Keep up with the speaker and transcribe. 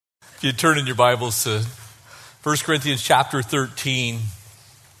If you turn in your Bibles to 1 Corinthians chapter 13,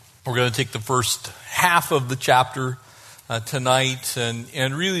 we're going to take the first half of the chapter tonight.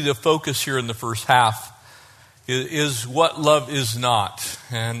 And really the focus here in the first half is what love is not.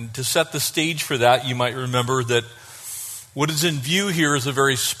 And to set the stage for that, you might remember that what is in view here is a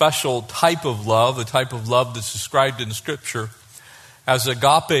very special type of love, a type of love that's described in Scripture as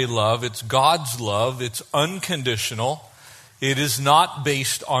agape love. It's God's love. It's unconditional. It is not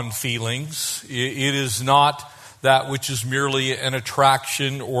based on feelings. It is not that which is merely an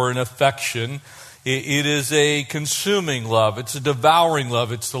attraction or an affection. It is a consuming love. It's a devouring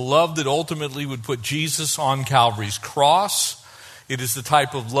love. It's the love that ultimately would put Jesus on Calvary's cross. It is the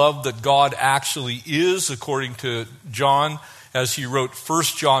type of love that God actually is, according to John, as he wrote 1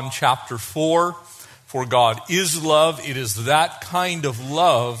 John chapter 4. For God is love. It is that kind of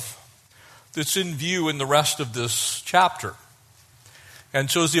love that's in view in the rest of this chapter. And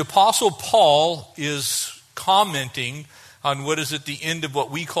so as the Apostle Paul is commenting on what is at the end of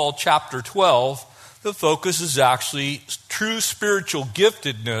what we call chapter 12, the focus is actually true spiritual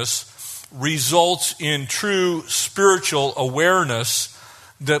giftedness results in true spiritual awareness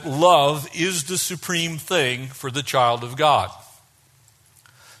that love is the supreme thing for the child of God.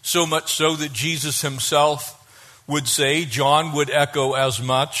 So much so that Jesus himself would say, John would echo as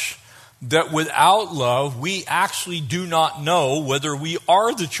much, that without love, we actually do not know whether we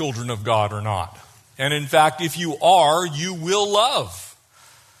are the children of God or not. And in fact, if you are, you will love.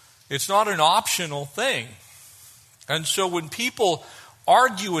 It's not an optional thing. And so when people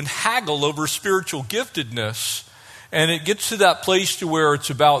argue and haggle over spiritual giftedness, and it gets to that place to where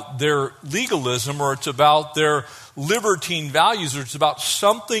it's about their legalism or it's about their libertine values or it's about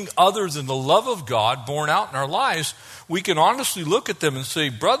something other than the love of God born out in our lives, we can honestly look at them and say,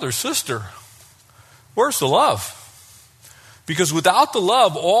 brother, sister, where's the love? Because without the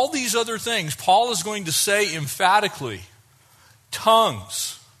love, all these other things, Paul is going to say emphatically,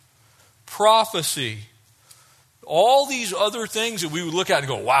 tongues, prophecy, all these other things that we would look at and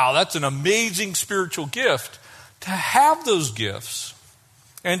go, wow, that's an amazing spiritual gift. To have those gifts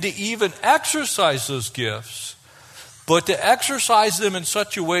and to even exercise those gifts, but to exercise them in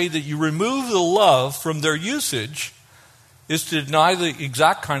such a way that you remove the love from their usage is to deny the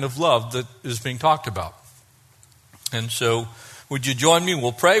exact kind of love that is being talked about. And so, would you join me?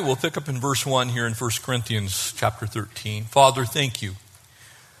 We'll pray. We'll pick up in verse 1 here in 1 Corinthians chapter 13. Father, thank you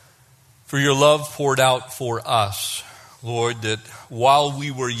for your love poured out for us, Lord, that while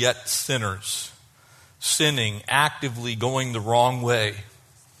we were yet sinners, sinning, actively going the wrong way,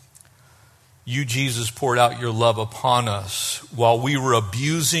 you, Jesus, poured out your love upon us. While we were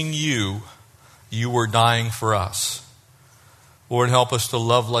abusing you, you were dying for us. Lord, help us to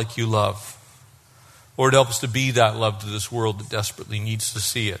love like you love. Lord, help us to be that love to this world that desperately needs to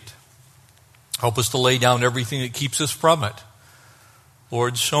see it. Help us to lay down everything that keeps us from it.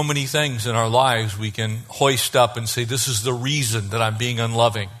 Lord, so many things in our lives we can hoist up and say, this is the reason that I'm being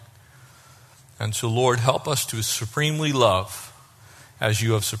unloving. And so, Lord, help us to supremely love as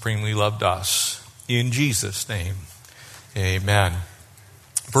you have supremely loved us. In Jesus' name, amen.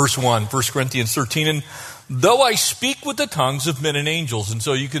 Verse 1, 1 Corinthians 13, and though I speak with the tongues of men and angels. And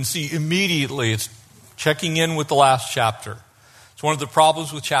so you can see immediately it's checking in with the last chapter. It's one of the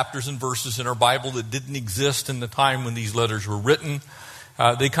problems with chapters and verses in our Bible that didn't exist in the time when these letters were written.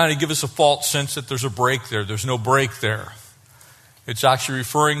 They kind of give us a false sense that there's a break there. There's no break there. It's actually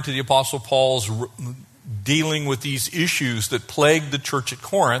referring to the Apostle Paul's dealing with these issues that plagued the church at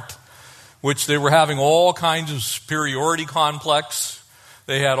Corinth, which they were having all kinds of superiority complex.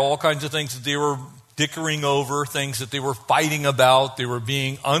 They had all kinds of things that they were dickering over, things that they were fighting about. They were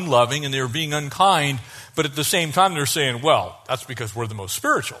being unloving and they were being unkind. But at the same time, they're saying, well, that's because we're the most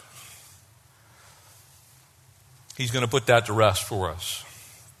spiritual. He's going to put that to rest for us.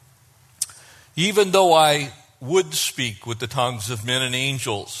 Even though I would speak with the tongues of men and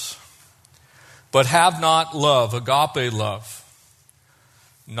angels, but have not love, agape love,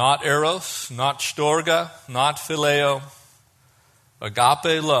 not eros, not storge, not phileo,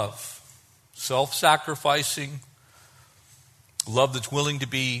 agape love, self-sacrificing, love that's willing to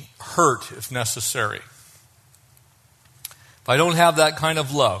be hurt if necessary. If I don't have that kind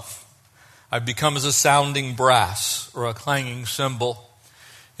of love, I've become as a sounding brass or a clanging cymbal.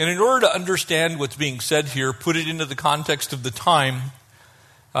 And in order to understand what's being said here, put it into the context of the time,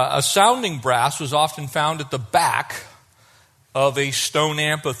 a sounding brass was often found at the back of a stone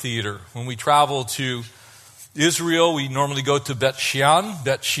amphitheater. When we travel to Israel, we normally go to Bet Shean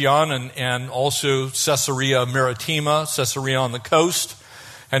and also Caesarea Maritima, Caesarea on the coast.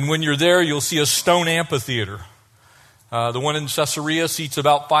 And when you're there, you'll see a stone amphitheater. The one in Caesarea seats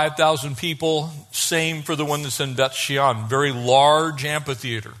about 5,000 people. Same for the one that's in Beth Shean. Very large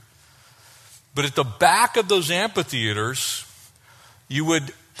amphitheater. But at the back of those amphitheaters, you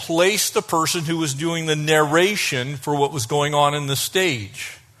would place the person who was doing the narration for what was going on in the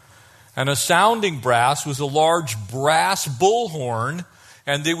stage. And a sounding brass was a large brass bullhorn,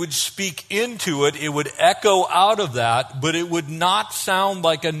 and they would speak into it. It would echo out of that, but it would not sound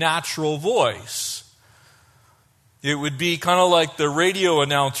like a natural voice. It would be kind of like the radio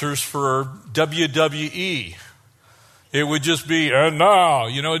announcers for WWE. It would just be, and now,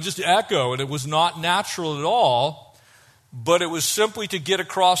 just echo, and it was not natural at all, but it was simply to get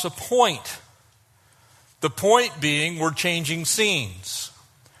across a point. The point being, we're changing scenes.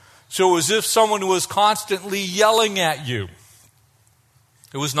 So it was as if someone was constantly yelling at you.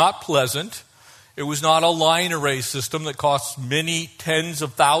 It was not pleasant. It was not a line array system that costs many tens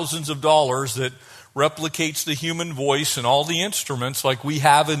of thousands of dollars that replicates the human voice and all the instruments like we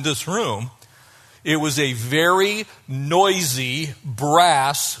have in this room. It was a very noisy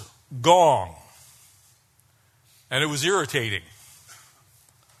brass gong. And it was irritating.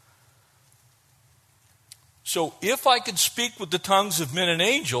 So if I could speak with the tongues of men and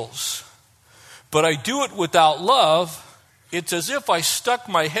angels, but I do it without love, it's as if I stuck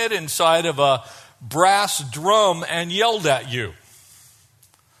my head inside of a brass drum and yelled at you.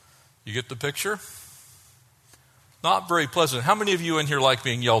 You get the picture? Not very pleasant. How many of you in here like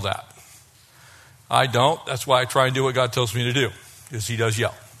being yelled at? I don't. That's why I try and do what God tells me to do, because He does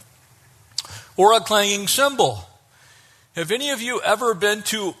yell. Or a clanging cymbal. Have any of you ever been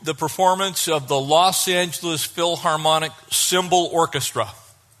to the performance of the Los Angeles Philharmonic Cymbal Orchestra?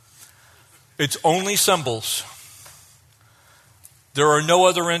 It's only cymbals. There are no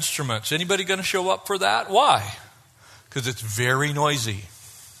other instruments. Anybody going to show up for that? Why? Because it's very noisy.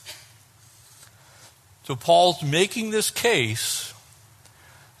 So Paul's making this case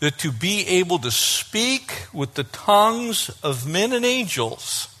that to be able to speak with the tongues of men and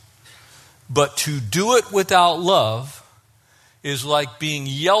angels, but to do it without love, is like being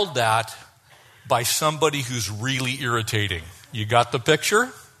yelled at by somebody who's really irritating. You got the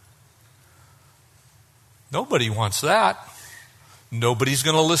picture? Nobody wants that. Nobody's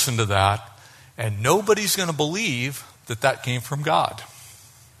going to listen to that. And nobody's going to believe that that came from God.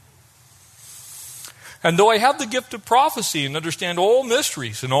 And though I have the gift of prophecy and understand all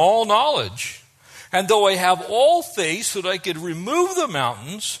mysteries and all knowledge, and though I have all faith so that I could remove the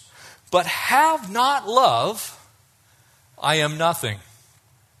mountains, but have not love, I am nothing.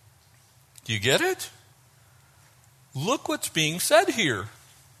 Do you get it? Look what's being said here.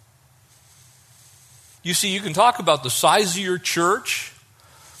 You see, you can talk about the size of your church,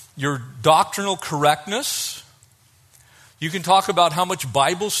 your doctrinal correctness. You can talk about how much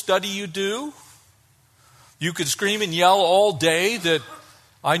Bible study you do. You could scream and yell all day that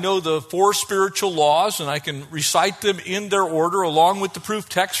I know the 4 spiritual laws and I can recite them in their order along with the proof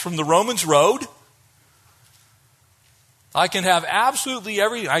text from the Romans Road. I can have absolutely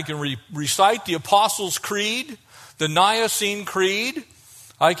everything. I can recite the Apostles' Creed, the Nicene Creed.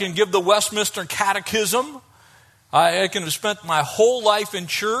 I can give the Westminster Catechism. I can have spent my whole life in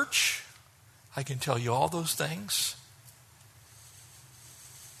church. I can tell you all those things.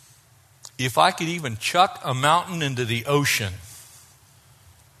 If I could even chuck a mountain into the ocean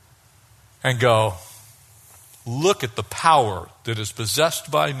and go, look at the power that is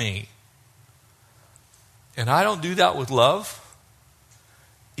possessed by me, and I don't do that with love,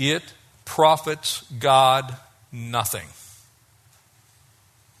 it profits God nothing.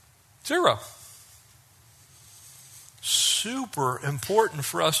 Zero. Super important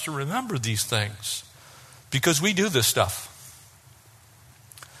for us to remember these things because we do this stuff.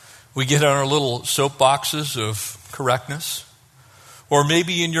 We get on our little soapboxes of correctness. Or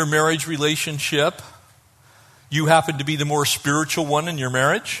maybe in your marriage relationship, you happen to be the more spiritual one in your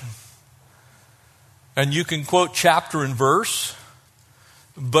marriage. And you can quote chapter and verse,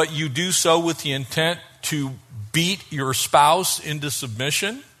 but you do so with the intent to beat your spouse into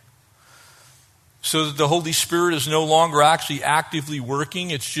submission so that the Holy Spirit is no longer actually actively working,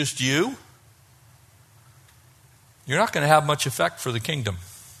 it's just you. You're not going to have much effect for the kingdom.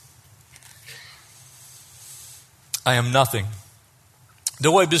 I am nothing.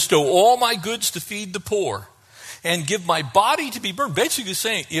 Though I bestow all my goods to feed the poor and give my body to be burned. Basically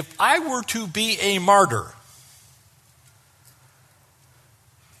saying, if I were to be a martyr,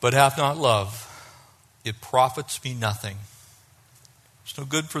 but have not love, it profits me nothing. It's no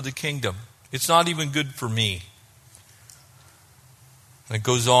good for the kingdom. It's not even good for me. And it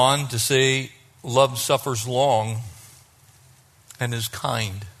goes on to say, love suffers long and is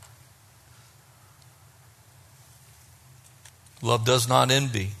kind. Love does not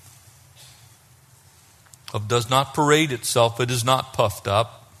envy. Love does not parade itself. It is not puffed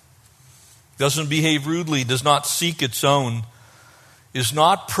up. Doesn't behave rudely. Does not seek its own. Is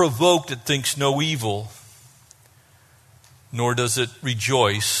not provoked. It thinks no evil. Nor does it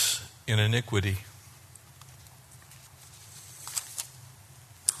rejoice in iniquity.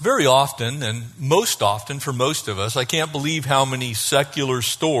 Very often, and most often for most of us, I can't believe how many secular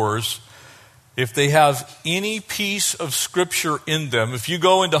stores, if they have any piece of Scripture in them, if you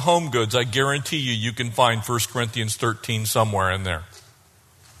go into Home Goods, I guarantee you can find 1 Corinthians 13 somewhere in there.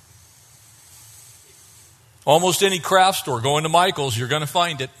 Almost any craft store, go into Michael's, you're going to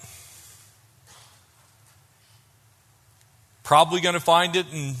find it. Probably going to find it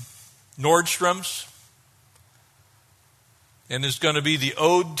in Nordstrom's. And it's going to be the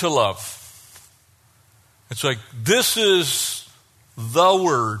Ode to Love. It's like, this is the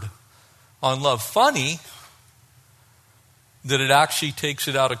word on love. Funny that it actually takes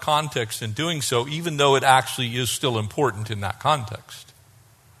it out of context in doing so, even though it actually is still important in that context.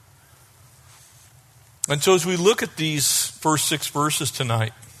 And so as we look at these first 6 verses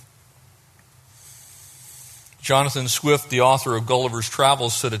tonight, Jonathan Swift, the author of Gulliver's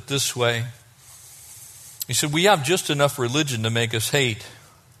Travels, said it this way. He said, we have just enough religion to make us hate,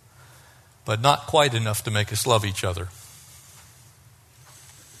 but not quite enough to make us love each other.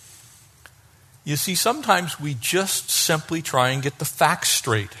 You see, sometimes we just simply try and get the facts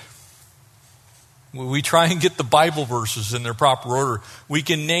straight. We try and get the Bible verses in their proper order. We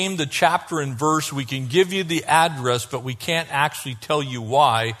can name the chapter and verse, we can give you the address, but we can't actually tell you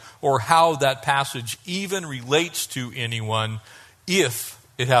why or how that passage even relates to anyone if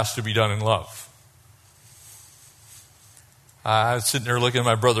it has to be done in love. I was sitting there looking at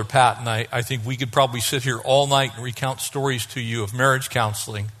my brother Pat, and I think we could probably sit here all night and recount stories to you of marriage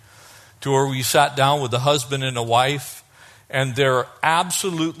counseling, to where we sat down with a husband and a wife, and they're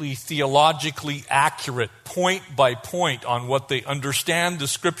absolutely theologically accurate, point by point, on what they understand the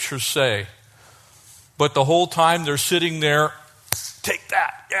Scriptures say. But the whole time they're sitting there, take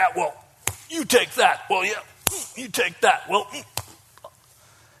that, yeah, well, you take that, well, yeah, you take that, well,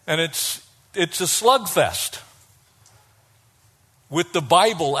 and it's a slugfest with the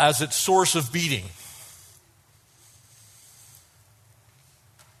Bible as its source of beating.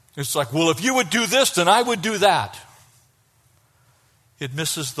 It's like, well, if you would do this, then I would do that. It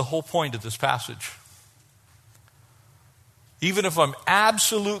misses the whole point of this passage. Even if I'm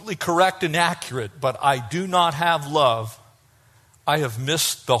absolutely correct and accurate, but I do not have love, I have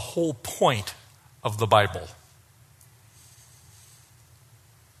missed the whole point of the Bible.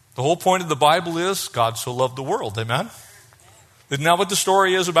 The whole point of the Bible is God so loved the world, amen? Isn't that what the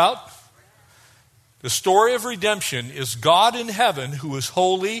story is about? The story of redemption is God in heaven, who is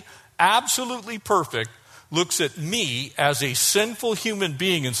holy, absolutely perfect, looks at me as a sinful human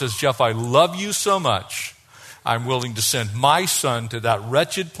being and says, Jeff, I love you so much, I'm willing to send my son to that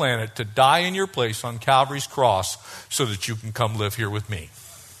wretched planet to die in your place on Calvary's cross so that you can come live here with me.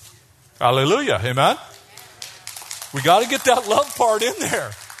 Hallelujah, amen? We got to get that love part in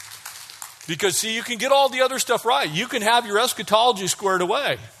there. Because, see, you can get all the other stuff right. You can have your eschatology squared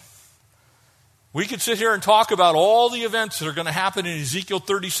away. We could sit here and talk about all the events that are going to happen in Ezekiel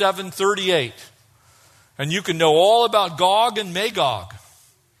 37, 38. And you can know all about Gog and Magog.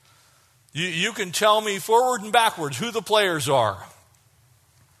 You can tell me forward and backwards who the players are.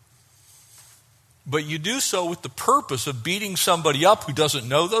 But you do so with the purpose of beating somebody up who doesn't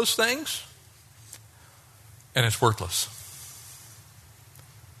know those things. And it's worthless.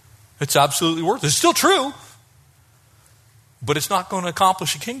 It's absolutely worthless. It's still true, but it's not going to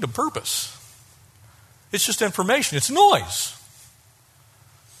accomplish a kingdom purpose. It's just information. It's noise.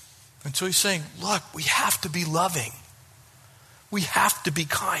 And so he's saying, look, we have to be loving. We have to be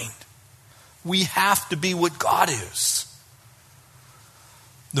kind. We have to be what God is.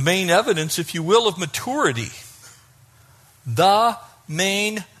 The main evidence, if you will, of maturity. The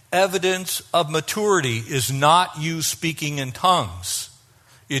main evidence of maturity is not you speaking in tongues.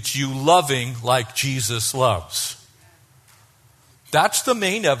 It's you loving like Jesus loves. That's the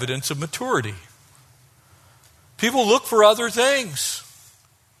main evidence of maturity. People look for other things.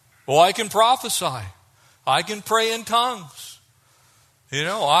 Well, I can prophesy. I can pray in tongues. You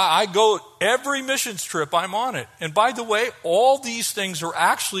know, I go every missions trip, I'm on it. And by the way, all these things are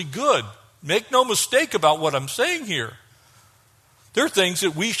actually good. Make no mistake about what I'm saying here. They're things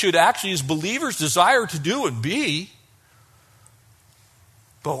that we should actually, as believers, desire to do and be.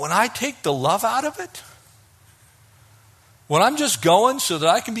 But when I take the love out of it, when I'm just going so that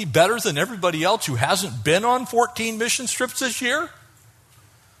I can be better than everybody else who hasn't been on 14 mission trips this year,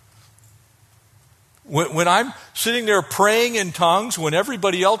 When I'm sitting there praying in tongues, when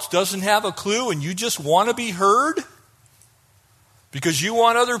everybody else doesn't have a clue and you just want to be heard because you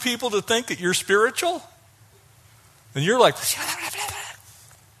want other people to think that you're spiritual, and you're like,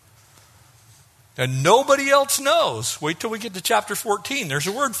 and nobody else knows. Wait till we get to chapter 14. There's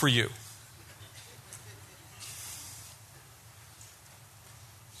a word for you.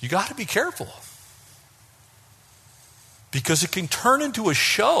 You got to be careful, because it can turn into a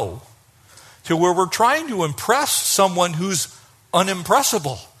show to where we're trying to impress someone who's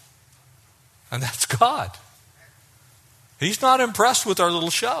unimpressible. And that's God. He's not impressed with our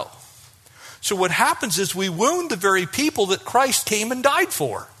little show. So what happens is we wound the very people that Christ came and died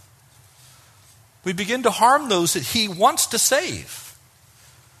for. We begin to harm those that he wants to save.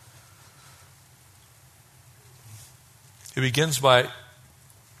 It begins by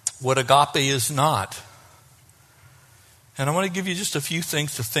what agape is not. And I want to give you just a few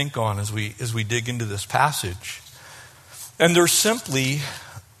things to think on as we dig into this passage. And they're simply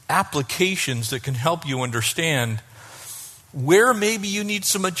applications that can help you understand where maybe you need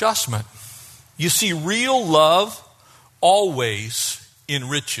some adjustment. You see, real love always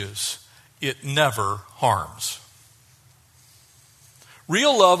enriches. It never harms.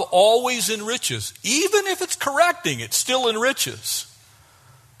 Real love always enriches. Even if it's correcting, it still enriches.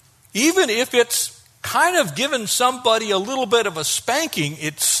 Even if it's kind of giving somebody a little bit of a spanking,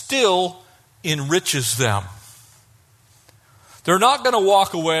 it still enriches them. They're not going to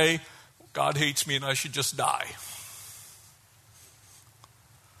walk away, God hates me and I should just die.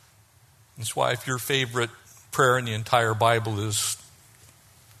 That's why if your favorite prayer in the entire Bible is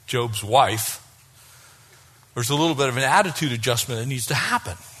Job's wife, there's a little bit of an attitude adjustment that needs to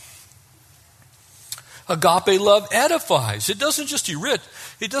happen. Agape love edifies. It doesn't just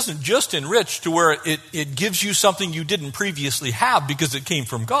enrich to where it gives you something you didn't previously have because it came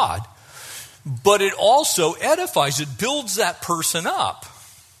from God. But it also edifies. It builds that person up.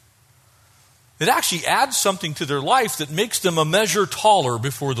 It actually adds something to their life that makes them a measure taller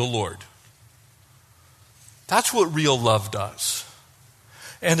before the Lord. That's what real love does.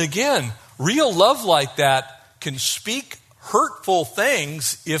 And again, real love like that can speak hurtful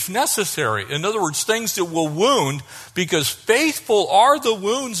things if necessary. In other words, things that will wound, because faithful are the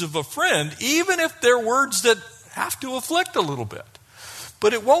wounds of a friend, even if they're words that have to afflict a little bit.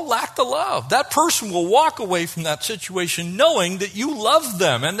 But it won't lack the love. That person will walk away from that situation knowing that you love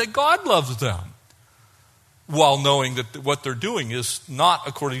them and that God loves them, while knowing that what they're doing is not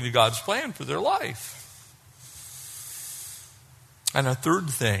according to God's plan for their life. And a third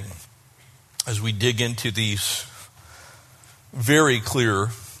thing, as we dig into these very clear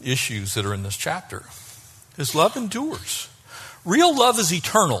issues that are in this chapter, is love endures. Real love is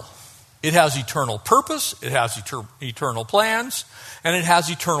eternal. It has eternal purpose, it has eternal plans, and it has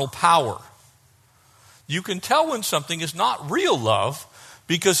eternal power. You can tell when something is not real love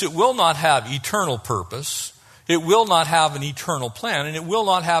because it will not have eternal purpose, it will not have an eternal plan, and it will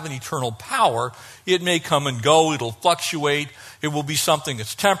not have an eternal power. It may come and go, it'll fluctuate, it will be something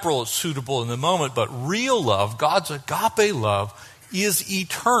that's temporal, it's suitable in the moment, but real love, God's agape love, is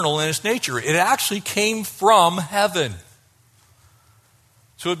eternal in its nature. It actually came from heaven.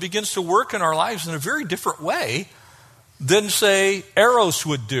 So it begins to work in our lives in a very different way than, say, Eros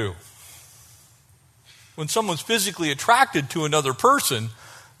would do. When someone's physically attracted to another person,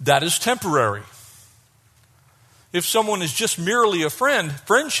 that is temporary. If someone is just merely a friend,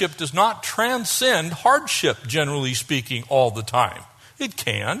 friendship does not transcend hardship, generally speaking, all the time. It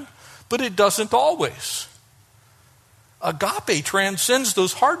can, but it doesn't always. Agape transcends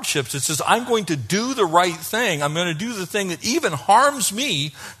those hardships. It says, I'm going to do the right thing. I'm going to do the thing that even harms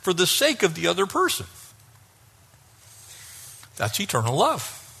me for the sake of the other person. That's eternal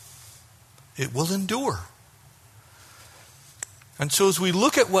love. It will endure. And so as we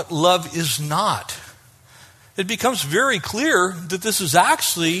look at what love is not, it becomes very clear that this is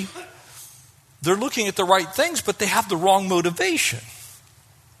actually, they're looking at the right things, but they have the wrong motivation.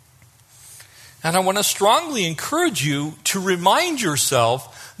 And I want to strongly encourage you to remind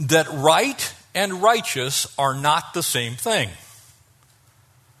yourself that right and righteous are not the same thing.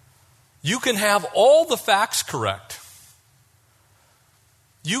 You can have all the facts correct.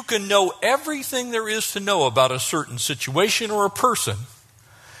 You can know everything there is to know about a certain situation or a person,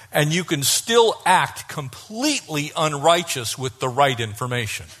 and you can still act completely unrighteous with the right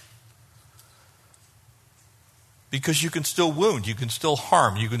information. Because you can still wound, you can still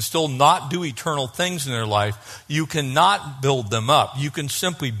harm, you can still not do eternal things in their life. You cannot build them up. You can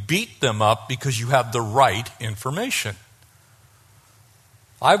simply beat them up because you have the right information.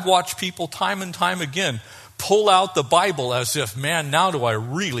 I've watched people time and time again pull out the Bible as if, man, now do I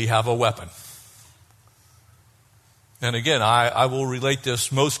really have a weapon. And again, I will relate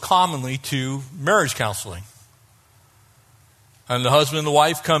this most commonly to marriage counseling. And the husband and the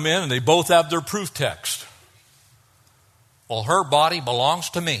wife come in and they both have their proof text. Well, her body belongs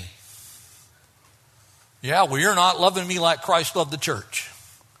to me. Yeah, well, you're not loving me like Christ loved the church.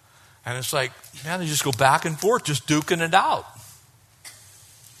 And it's like, man, they just go back and forth, just duking it out.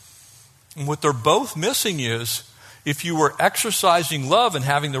 And what they're both missing is, if you were exercising love and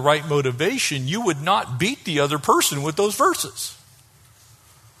having the right motivation, you would not beat the other person with those verses.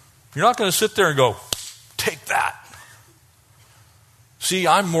 You're not going to sit there and go, take that. See,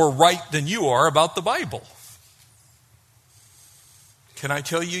 I'm more right than you are about the Bible. Can I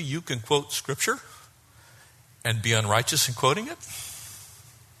tell you, you can quote Scripture and be unrighteous in quoting it?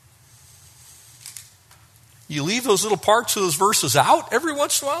 You leave those little parts of those verses out every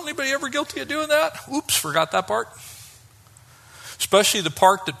once in a while. Anybody ever guilty of doing that? Oops, forgot that part. Especially the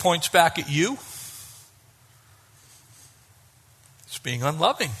part that points back at you. It's being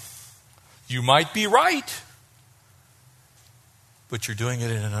unloving. You might be right, but you're doing it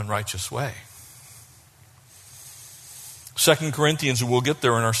in an unrighteous way. 2 Corinthians, and we'll get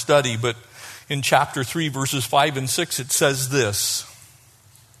there in our study, but in chapter 3, verses 5 and 6, it says this.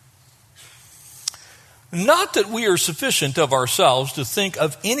 Not that we are sufficient of ourselves to think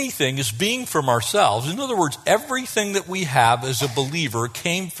of anything as being from ourselves. In other words, everything that we have as a believer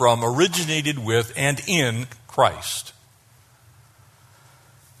came from, originated with, and in Christ.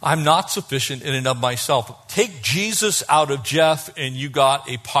 I'm not sufficient in and of myself. Take Jesus out of Jeff and you got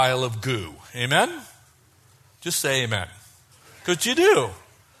a pile of goo. Amen? Just say amen. Because you do.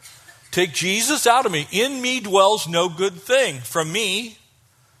 Take Jesus out of me. In me dwells no good thing. From me,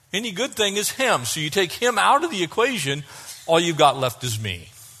 any good thing is him. So you take him out of the equation, all you've got left is me.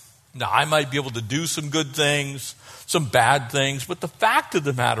 Now, I might be able to do some good things, some bad things, but the fact of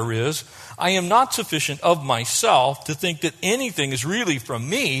the matter is, I am not sufficient of myself to think that anything is really from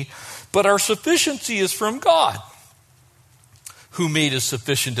me, but our sufficiency is from God, who made us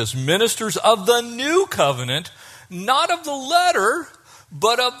sufficient as ministers of the new covenant, not of the letter,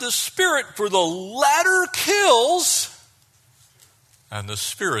 but of the Spirit. For the letter kills, and the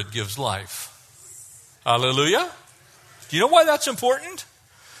Spirit gives life. Hallelujah. Do you know why that's important?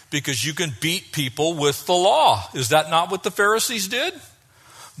 Because you can beat people with the law. Is that not what the Pharisees did?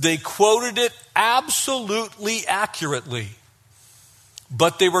 They quoted it absolutely accurately.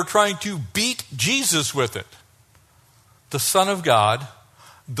 But they were trying to beat Jesus with it. The Son of God,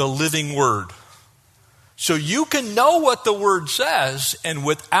 the living Word. So you can know what the Word says, and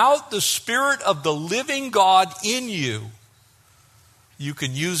without the Spirit of the living God in you, you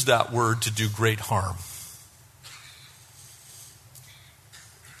can use that Word to do great harm.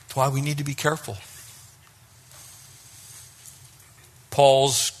 That's why we need to be careful.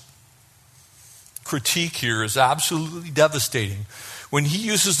 Paul's critique here is absolutely devastating. When he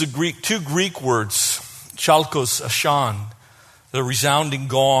uses the two Greek words, chalkos, ashan, the resounding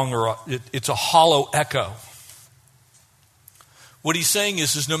gong, or it's a hollow echo. What he's saying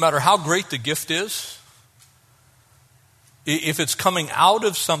is no matter how great the gift is, if it's coming out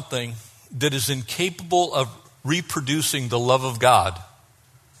of something that is incapable of reproducing the love of God,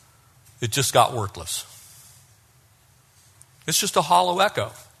 it just got worthless. It's just a hollow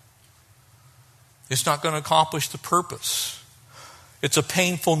echo. It's not going to accomplish the purpose. It's a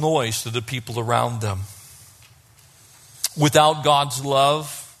painful noise to the people around them. Without God's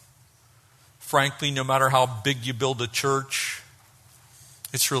love, frankly, no matter how big you build a church,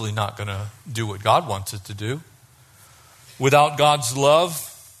 it's really not going to do what God wants it to do. Without God's love,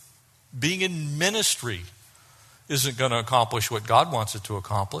 being in ministry isn't going to accomplish what God wants it to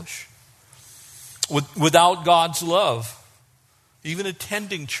accomplish. Without God's love, even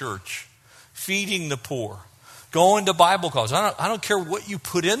attending church, feeding the poor, going to Bible calls, I don't care what you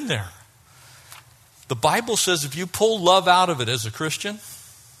put in there. The Bible says if you pull love out of it as a Christian,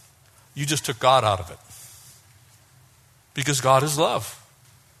 you just took God out of it. Because God is love.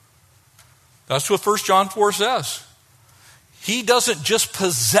 That's what 1 John 4 says. He doesn't just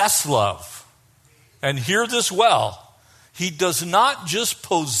possess love. And hear this well. He does not just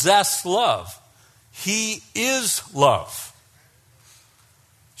possess love. He is love.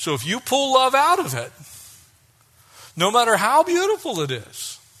 So if you pull love out of it, no matter how beautiful it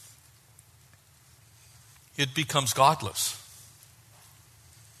is, it becomes godless.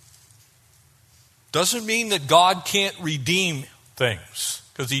 Doesn't mean that God can't redeem things,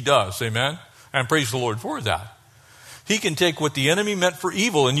 because he does, amen? And praise the Lord for that. He can take what the enemy meant for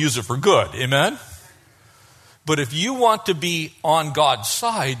evil and use it for good, amen? But if you want to be on God's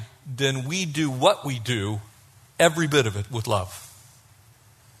side, then we do what we do, every bit of it with love.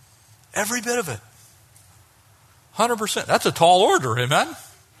 Every bit of it. 100%. That's a tall order, amen?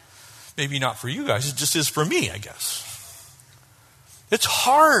 Maybe not for you guys. It just is for me, I guess. It's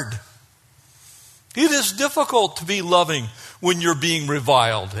hard. It is difficult to be loving when you're being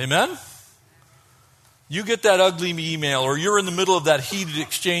reviled, amen? You get that ugly email, or you're in the middle of that heated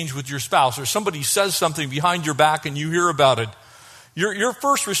exchange with your spouse, or somebody says something behind your back and you hear about it. Your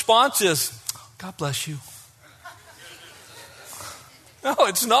first response is, God bless you. No,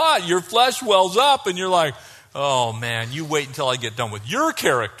 it's not. Your flesh wells up and you're like, oh man, you wait until I get done with your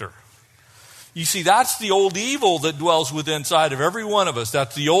character. You see, that's the old evil that dwells within inside of every one of us.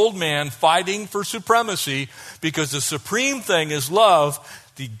 That's the old man fighting for supremacy, because the supreme thing is love.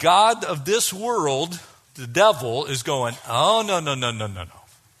 The God of this world, the devil, is going, oh, no.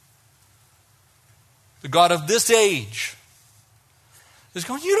 The God of this age is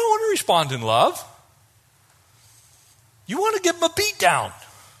going, you don't want to respond in love. You want to give them a beat down.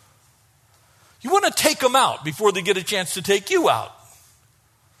 You want to take them out before they get a chance to take you out.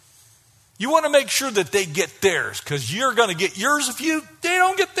 You want to make sure that they get theirs, because you're going to get yours. If they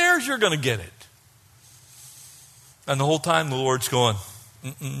don't get theirs, you're going to get it. And the whole time the Lord's going,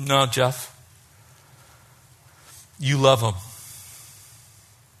 no, Jeff, you love them.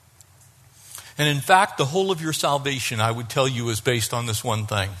 And in fact, the whole of your salvation, I would tell you, is based on this one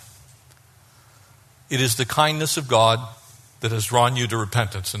thing. It is the kindness of God that has drawn you to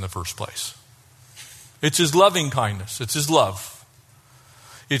repentance in the first place. It's His loving kindness. It's His love.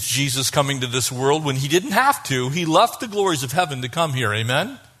 It's Jesus coming to this world when He didn't have to. He left the glories of heaven to come here.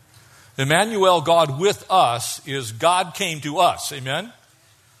 Amen? Emmanuel, God with us, is God came to us. Amen?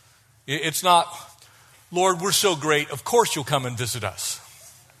 It's not, Lord, we're so great, of course you'll come and visit us.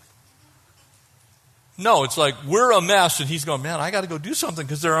 No, it's like we're a mess and He's going, man, I got to go do something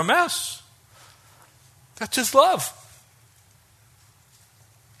because they're a mess. That's His love.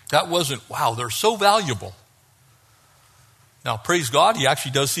 That wasn't, wow, they're so valuable. Now, praise God, He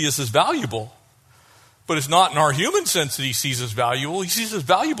actually does see us as valuable. But it's not in our human sense that He sees us valuable. He sees us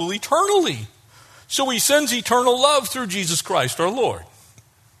valuable eternally. So He sends eternal love through Jesus Christ, our Lord.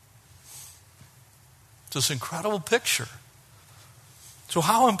 It's this incredible picture. So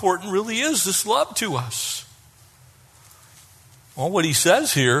how important really is this love to us? Well, what He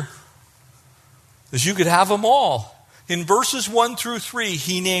says here is you could have them all. In verses 1 through 3,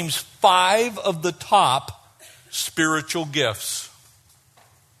 He names 5 of the top spiritual gifts.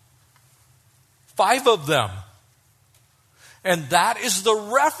 5 of them. And that is the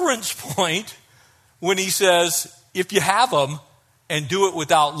reference point when He says, if you have them and do it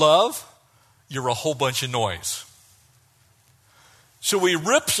without love, you're a whole bunch of noise. So He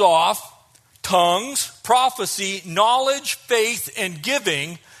rips off tongues, prophecy, knowledge, faith, and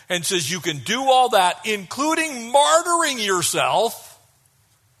giving, and says you can do all that, including martyring yourself.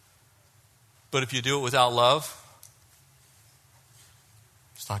 But if you do it without love,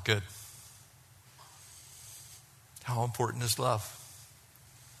 it's not good. How important is love?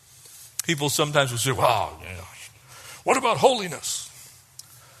 People sometimes will say, well, what about holiness?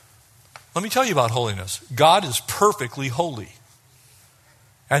 Let me tell you about holiness. God is perfectly holy.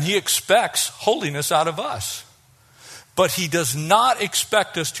 And He expects holiness out of us. But He does not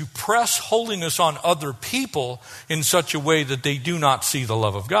expect us to press holiness on other people in such a way that they do not see the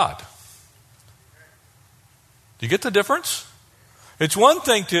love of God. Do you get the difference? It's one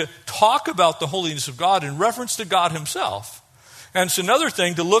thing to talk about the holiness of God in reference to God Himself. And it's another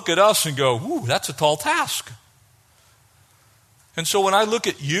thing to look at us and go, ooh, that's a tall task. And so when I look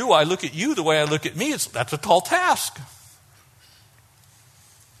at you the way I look at me, that's a tall task.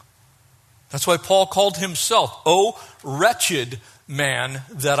 That's why Paul called himself, oh, wretched man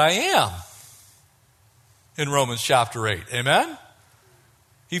that I am, in Romans chapter 8. Amen?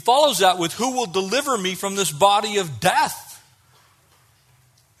 He follows that with, who will deliver me from this body of death?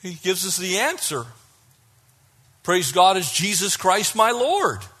 He gives us the answer. Praise God, as Jesus Christ my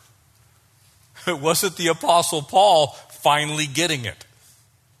Lord. It wasn't the Apostle Paul finally getting it.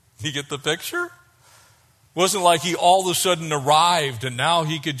 You get the picture? It wasn't like he all of a sudden arrived and now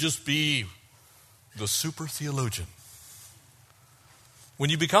he could just be the super theologian. When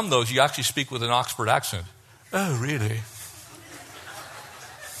you become those, you actually speak with an Oxford accent. Oh, really?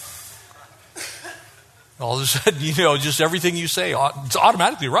 All of a sudden, just everything you say, it's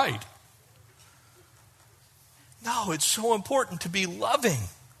automatically right. No, it's so important to be loving.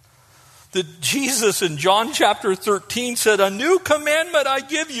 That Jesus in John chapter 13 said, a new commandment I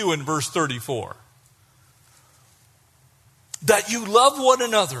give you in verse 34. That you love one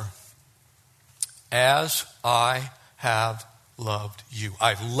another as I have loved you.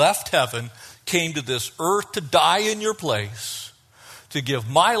 I've left heaven, came to this earth to die in your place, to give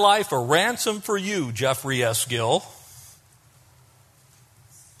my life a ransom for you, Jeffrey S. Gill,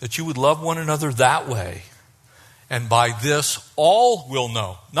 that you would love one another that way. And by this, all will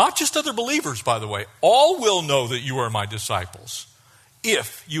know, not just other believers, by the way, all will know that you are my disciples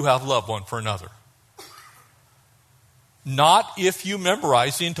if you have love one for another. Not if you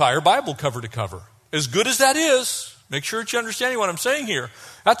memorize the entire Bible cover to cover. As good as that is, make sure that you're understanding what I'm saying here.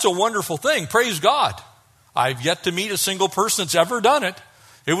 That's a wonderful thing. Praise God. I've yet to meet a single person that's ever done it.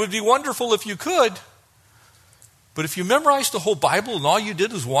 It would be wonderful if you could. But if you memorized the whole Bible and all you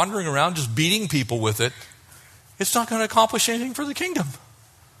did was wandering around just beating people with it, it's not going to accomplish anything for the kingdom.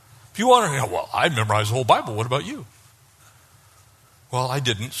 If you want to, well, I memorized the whole Bible. What about you? Well, I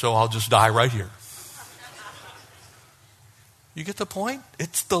didn't, so I'll just die right here. You get the point?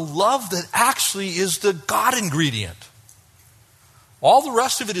 It's the love that actually is the God ingredient. All the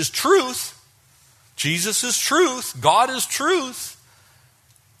rest of it is truth. Jesus is truth. God is truth.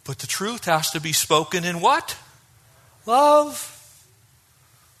 But the truth has to be spoken in what? Love.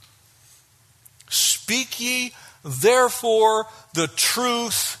 Speak ye therefore the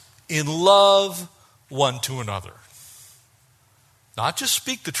truth in love one to another. Not just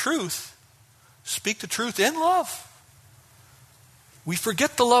speak the truth in love. We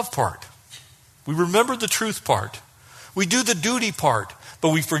forget the love part. We remember the truth part. We do the duty part, but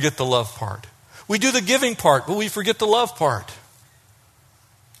we forget the love part. We do the giving part, but we forget the love part.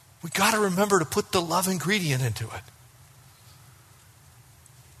 We got to remember to put the love ingredient into it.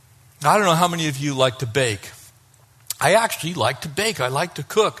 I don't know how many of you like to bake. I actually like to bake. I like to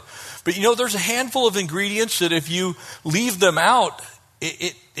cook. But you know, there's a handful of ingredients that if you leave them out,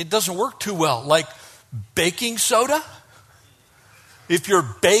 it doesn't work too well. Like baking soda. If you're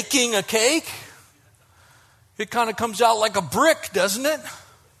baking a cake, it kind of comes out like a brick, doesn't it?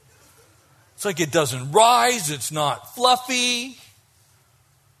 It's like it doesn't rise. It's not fluffy.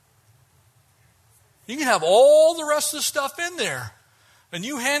 You can have all the rest of the stuff in there. And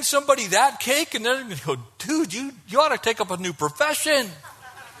you hand somebody that cake and they're going to go, dude, you ought to take up a new profession.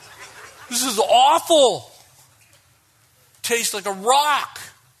 This is awful. Tastes like a rock.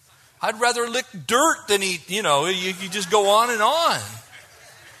 I'd rather lick dirt than eat, you just go on and on.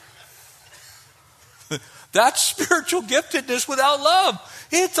 That's spiritual giftedness without love.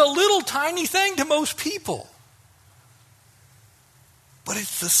 It's a little tiny thing to most people. But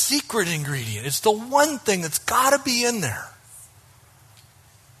it's the secret ingredient. It's the one thing that's got to be in there.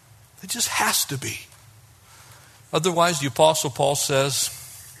 It just has to be. Otherwise, the Apostle Paul says,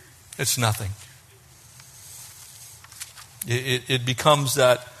 it's nothing. It becomes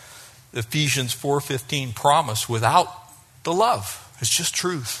that Ephesians 4:15 promise without the love. It's just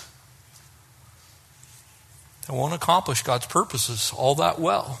truth. It won't accomplish God's purposes all that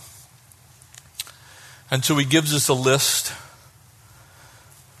well. And so he gives us a list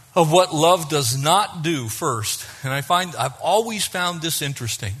of what love does not do first. And I've always found this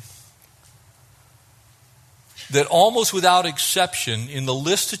interesting. That almost without exception, in the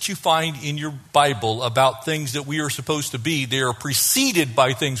list that you find in your Bible about things that we are supposed to be, they are preceded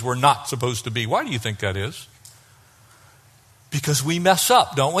by things we're not supposed to be. Why do you think that is? Because we mess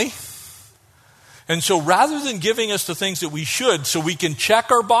up, don't we? And so rather than giving us the things that we should so we can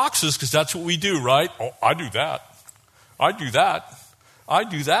check our boxes, because that's what we do, right? Oh, I do that. I do that. I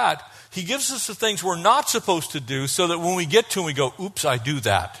do that. He gives us the things we're not supposed to do so that when we get to them, we go, oops, I do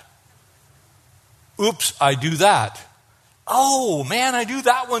that. Oops, I do that. Oh, man, I do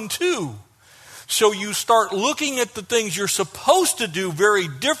that one too. So you start looking at the things you're supposed to do very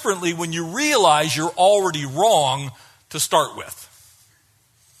differently when you realize you're already wrong to start with.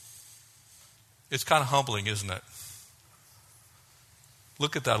 It's kind of humbling, isn't it?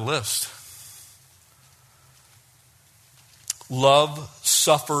 Look at that list. Love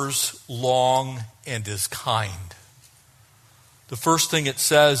suffers long and is kind. The first thing it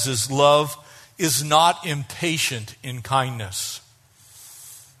says is love is not impatient in kindness.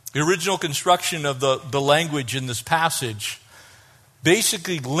 The original construction of the language in this passage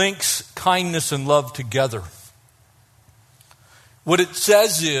basically links kindness and love together. What it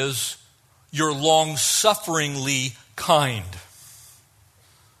says is, you're long-sufferingly kind.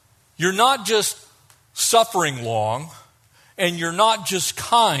 You're not just suffering long, and you're not just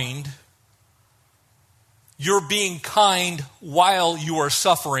kind, you're being kind while you are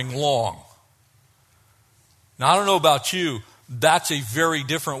suffering long. Now, I don't know about you, that's a very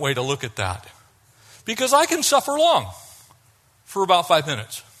different way to look at that. Because I can suffer long for about 5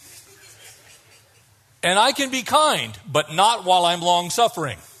 minutes. And I can be kind, but not while I'm long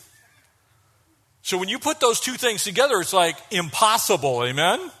suffering. So when you put those two things together, it's like impossible,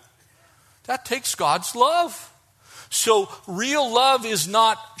 amen? That takes God's love. So real love is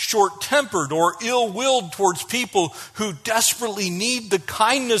not short-tempered or ill-willed towards people who desperately need the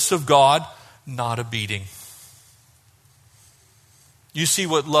kindness of God, not a beating. You see,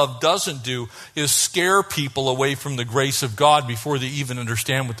 what love doesn't do is scare people away from the grace of God before they even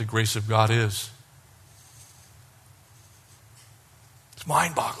understand what the grace of God is. It's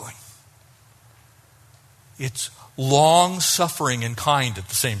mind-boggling. It's long-suffering and kind at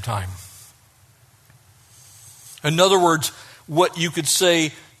the same time. In other words, what you could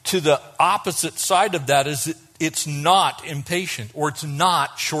say to the opposite side of that is it's not impatient or it's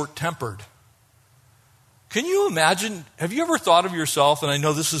not short-tempered. Can you imagine, have you ever thought of yourself, and I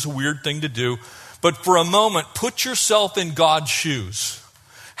know this is a weird thing to do, but for a moment, put yourself in God's shoes.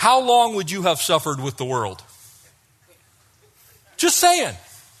 How long would you have suffered with the world? Just saying.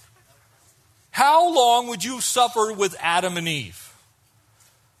 How long would you suffer with Adam and Eve?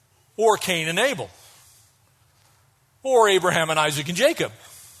 Or Cain and Abel? Or Abraham and Isaac and Jacob?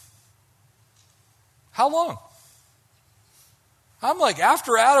 How long? I'm like,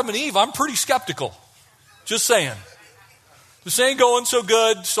 after Adam and Eve, I'm pretty skeptical. Just saying. This ain't going so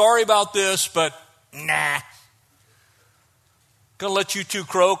good. Sorry about this, but nah. Gonna let you two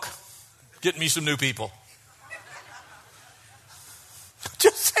croak. Get me some new people.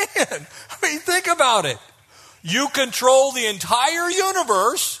 Just saying. I mean, think about it. You control the entire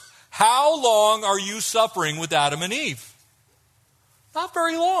universe. How long are you suffering with Adam and Eve? Not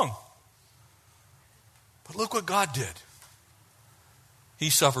very long. But look what God did. He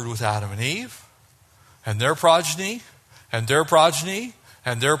suffered with Adam and Eve, and their progeny, and their progeny,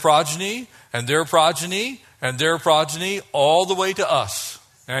 and their progeny, and their progeny, and their progeny, all the way to us.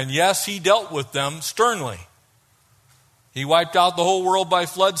 And yes, he dealt with them sternly. He wiped out the whole world by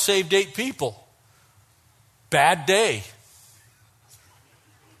flood, saved 8 people. Bad day.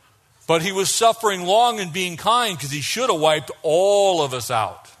 But he was suffering long and being kind because he should have wiped all of us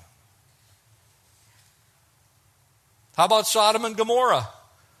out. How about Sodom and Gomorrah?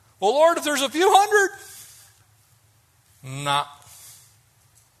 Well, Lord, if there's a few hundred. Nah.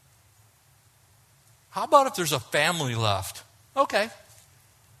 How about if there's a family left? Okay.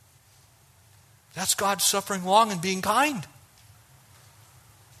 That's God suffering long and being kind.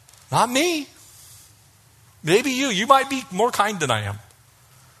 Not me. Maybe you. You might be more kind than I am.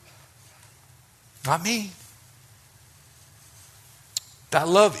 Not me. That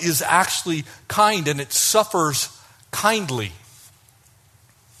love is actually kind and it suffers kindly.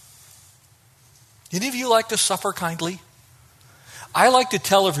 Any of you like to suffer kindly? I like to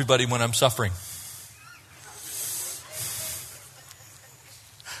tell everybody when I'm suffering.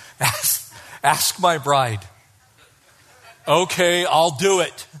 Ask my bride. Okay, I'll do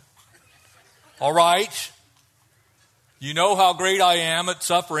it. All right. You know how great I am at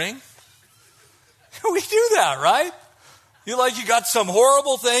suffering. We do that, right? You got some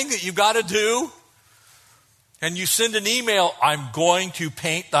horrible thing that you've got to do. And you send an email, I'm going to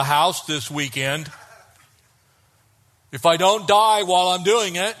paint the house this weekend. If I don't die while I'm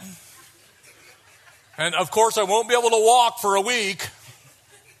doing it. And of course I won't be able to walk for a week.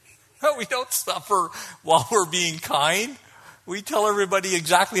 We don't suffer while we're being kind. We tell everybody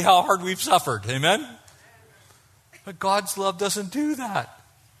exactly how hard we've suffered. Amen? But God's love doesn't do that.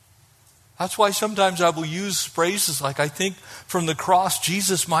 That's why sometimes I will use phrases like, I think from the cross,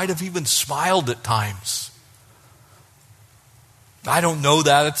 Jesus might have even smiled at times. I don't know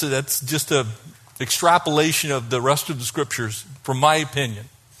that. That's just an extrapolation of the rest of the scriptures, from my opinion.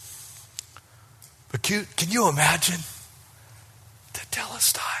 But can you imagine?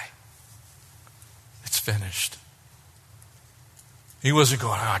 Tetelestai. It's finished. He wasn't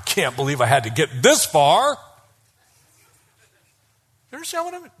going, I can't believe I had to get this far. You understand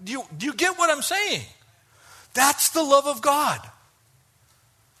what do you get what I'm saying? That's the love of God.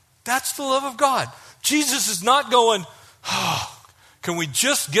 That's the love of God. Jesus is not going, can we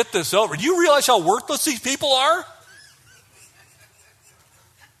just get this over? Do you realize how worthless these people are?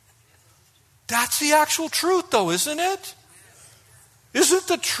 That's the actual truth, though, isn't it? Isn't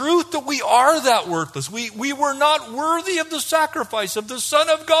the truth that we are that worthless? We were not worthy of the sacrifice of the Son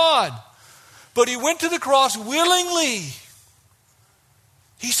of God. But he went to the cross willingly.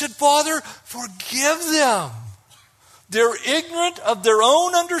 He said, Father, forgive them. They're ignorant of their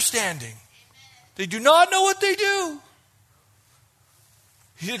own understanding. They do not know what they do.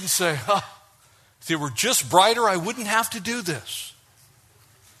 He didn't say, if they were just brighter, I wouldn't have to do this.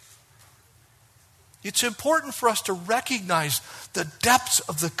 It's important for us to recognize the depths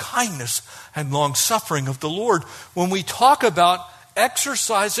of the kindness and long-suffering of the Lord when we talk about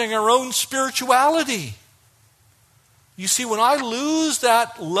exercising our own spirituality. You see, when I lose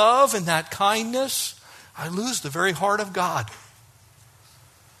that love and that kindness, I lose the very heart of God.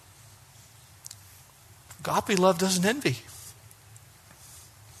 Agape love doesn't envy.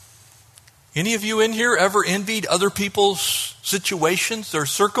 Any of you in here ever envied other people's situations, their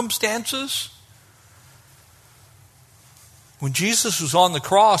circumstances? When Jesus was on the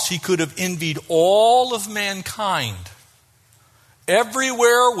cross, he could have envied all of mankind.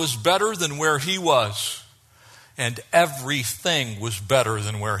 Everywhere was better than where he was, and everything was better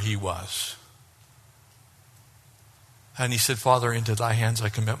than where he was. And he said, Father, into thy hands I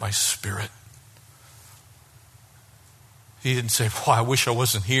commit my spirit. He didn't say, boy, I wish I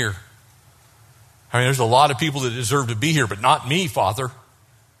wasn't here. I mean, there's a lot of people that deserve to be here, but not me, Father.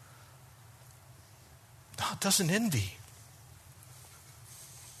 No, it doesn't envy.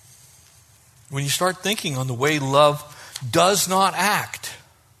 When you start thinking on the way love does not act,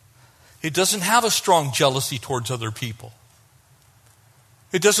 it doesn't have a strong jealousy towards other people.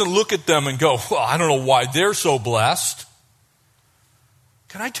 It doesn't look at them and go, well, I don't know why they're so blessed.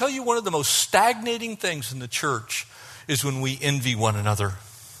 Can I tell you one of the most stagnating things in the church is when we envy one another?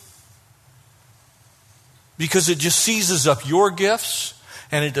 Because it just seizes up your gifts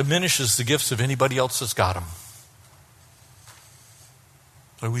and it diminishes the gifts of anybody else that's got them.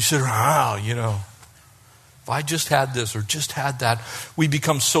 So we sit around, if I just had this or just had that, we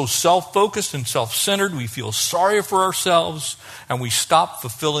become so self-focused and self-centered, we feel sorry for ourselves, and we stop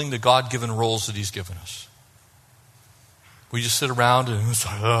fulfilling the God-given roles that he's given us. We just sit around and it's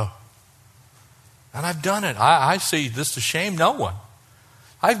like, oh. And I've done it. I say this to shame no one.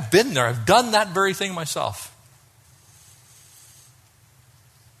 I've been there. I've done that very thing myself.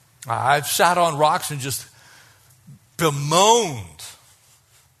 I've sat on rocks and just bemoaned,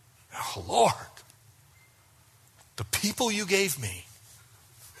 oh, Lord, the people you gave me.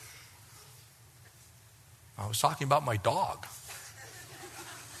 I was talking about my dog.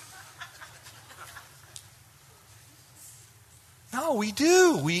 No, we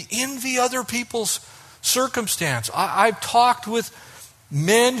do. We envy other people's circumstance. I've talked with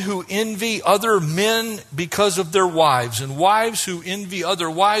men who envy other men because of their wives, and wives who envy other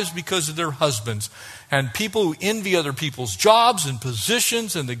wives because of their husbands, and people who envy other people's jobs and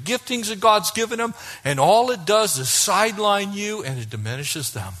positions and the giftings that God's given them, and all it does is sideline you and it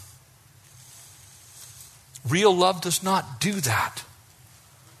diminishes them. Real love does not do that.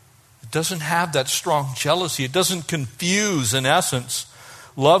 It doesn't have that strong jealousy. It doesn't confuse, in essence,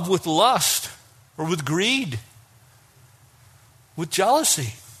 love with lust or with greed, with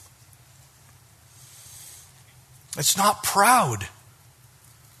jealousy. It's not proud.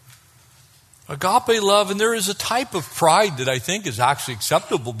 Agape love, and there is a type of pride that I think is actually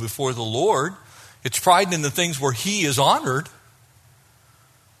acceptable before the Lord. It's pride in the things where he is honored,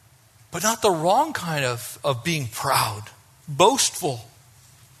 but not the wrong kind of being proud, boastful.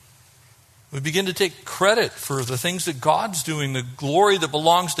 We begin to take credit for the things that God's doing, the glory that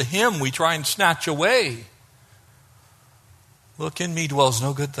belongs to him, we try and snatch away. Look, in me dwells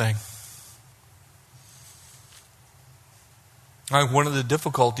no good thing. One of the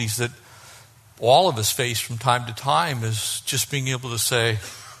difficulties that all of us face from time to time is just being able to say,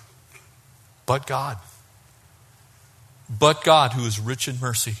 but God. But God, who is rich in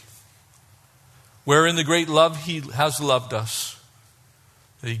mercy. Wherein the great love he has loved us,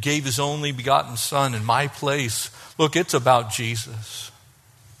 that he gave his only begotten Son in my place. Look, it's about Jesus.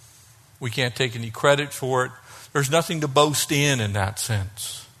 We can't take any credit for it. There's nothing to boast in that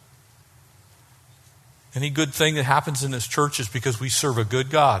sense. Any good thing that happens in this church is because we serve a good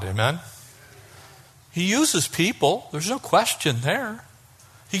God. Amen? He uses people. There's no question there.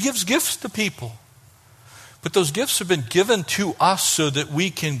 He gives gifts to people. But those gifts have been given to us so that we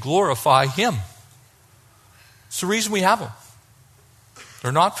can glorify him. It's the reason we have them.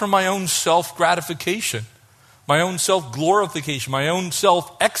 They're not for my own self-gratification, my own self-glorification, my own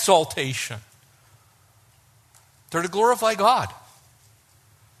self-exaltation. They're to glorify God.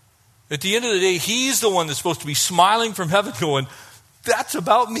 At the end of the day, he's the one that's supposed to be smiling from heaven going, that's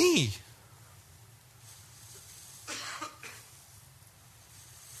about me.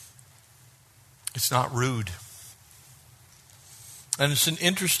 It's not rude. And it's an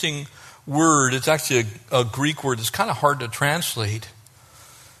interesting word. It's actually a Greek word. It's kind of hard to translate.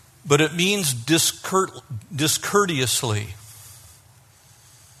 But it means discourteously.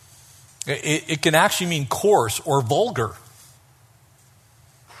 It can actually mean coarse or vulgar.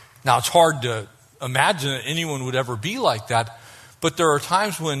 Now, it's hard to imagine that anyone would ever be like that. But there are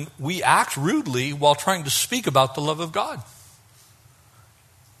times when we act rudely while trying to speak about the love of God.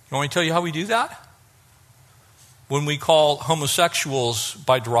 You want me to tell you how we do that? When we call homosexuals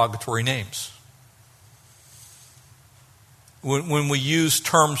by derogatory names. When we use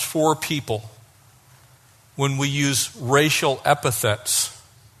terms for people when we use racial epithets,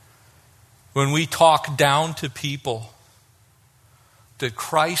 when we talk down to people that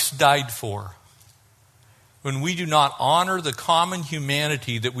Christ died for, when we do not honor the common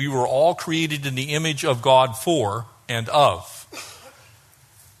humanity that we were all created in the image of God for and of,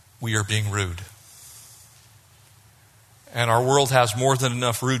 we are being rude. And our world has more than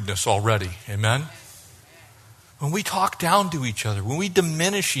enough rudeness already. Amen? When we talk down to each other, when we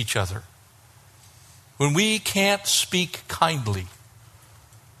diminish each other, when we can't speak kindly,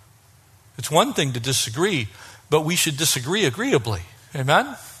 it's one thing to disagree, but we should disagree agreeably.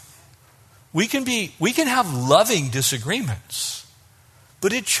 Amen? We can have loving disagreements,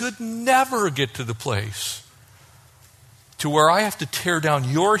 but it should never get to the place to where I have to tear down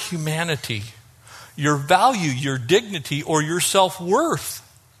your humanity, your value, your dignity, or your self-worth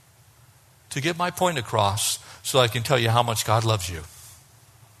to get my point across so I can tell you how much God loves you.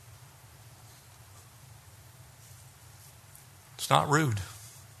 It's not rude.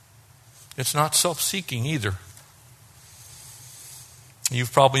 It's not self-seeking either.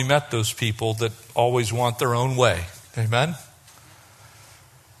 You've probably met those people that always want their own way. Amen?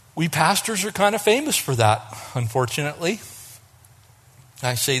 We pastors are kind of famous for that, unfortunately.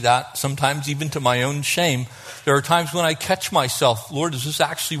 I say that sometimes even to my own shame. There are times when I catch myself, Lord, is this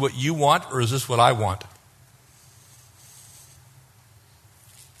actually what you want, or is this what I want?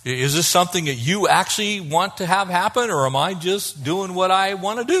 Is this something that you actually want to have happen, or am I just doing what I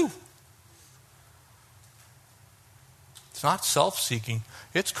want to do? It's not self-seeking,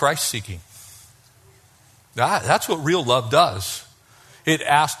 it's Christ-seeking. That's what real love does. It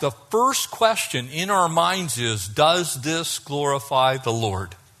asks the first question in our minds is, does this glorify the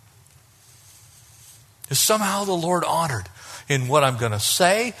Lord? Is somehow the Lord honored in what I'm going to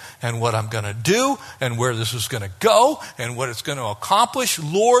say and what I'm going to do and where this is going to go and what it's going to accomplish?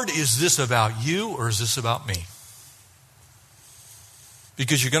 Lord, is this about you or is this about me?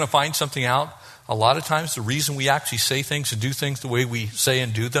 Because you're going to find something out. A lot of times the reason we actually say things and do things the way we say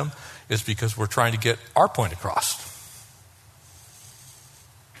and do them is because we're trying to get our point across.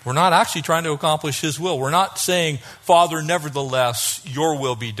 We're not actually trying to accomplish His will. We're not saying, Father, nevertheless, your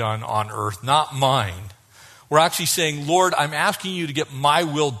will be done on earth, not mine. We're actually saying, Lord, I'm asking you to get my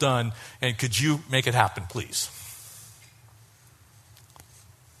will done, and could you make it happen, please?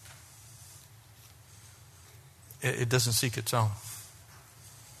 It doesn't seek its own.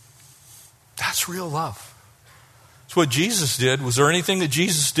 That's real love. It's what Jesus did. Was there anything that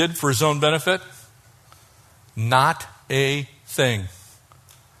Jesus did for His own benefit? Not a thing.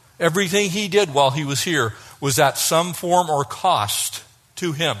 Everything He did while He was here was at some form or cost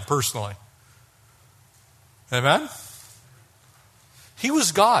to Him personally. Amen? He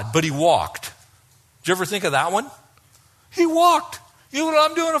was God, but He walked. Did you ever think of that one? He walked. You know what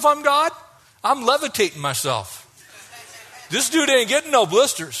I'm doing if I'm God? I'm levitating myself. This dude ain't getting no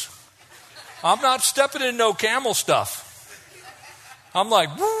blisters. I'm not stepping in no camel stuff. I'm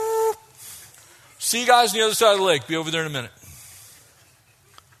like, woo. See you guys on the other side of the lake. Be over there in a minute.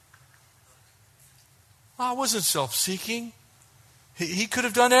 I wasn't self-seeking. He could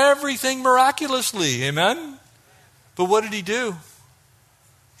have done everything miraculously. Amen? But what did He do?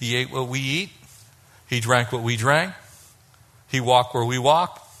 He ate what we eat. He drank what we drank. He walked where we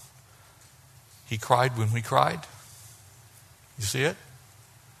walked. He cried when we cried. You see it?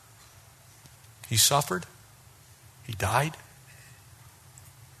 He suffered. He died.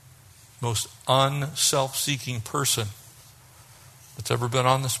 Most unself-seeking person that's ever been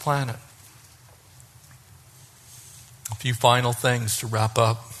on this planet. A few final things to wrap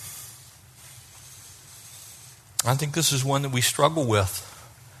up. I think this is one that we struggle with.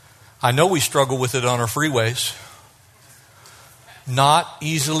 I know we struggle with it on our freeways. Not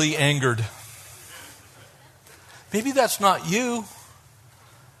easily angered. Maybe that's not you.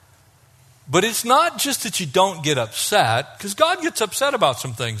 But it's not just that you don't get upset, because God gets upset about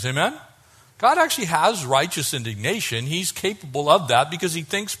some things, amen? God actually has righteous indignation. He's capable of that because He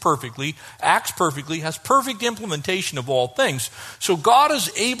thinks perfectly, acts perfectly, has perfect implementation of all things. So God is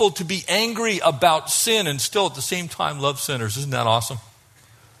able to be angry about sin and still at the same time love sinners. Isn't that awesome?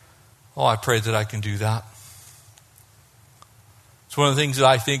 Oh, I pray that I can do that. It's one of the things that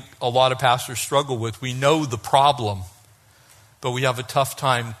I think a lot of pastors struggle with. We know the problem, but we have a tough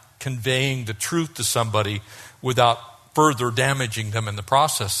time conveying the truth to somebody without further damaging them in the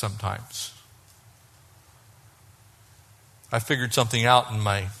process sometimes. I figured something out in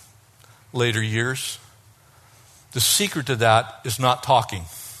my later years. The secret to that is not talking.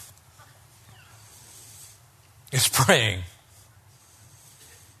 It's praying.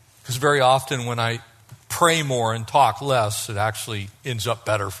 Because very often when I pray more and talk less, it actually ends up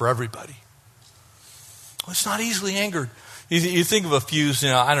better for everybody. It's not easily angered. You think of a fuse,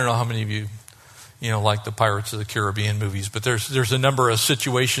 I don't know how many of you, like the Pirates of the Caribbean movies, but there's a number of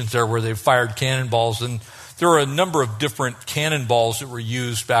situations there where they've fired cannonballs, and there are a number of different cannonballs that were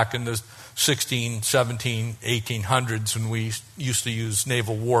used back in the 16, 17, 1800s when we used to use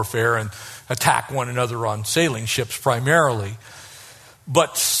naval warfare and attack one another on sailing ships primarily.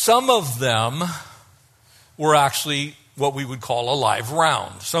 But some of them were actually what we would call a live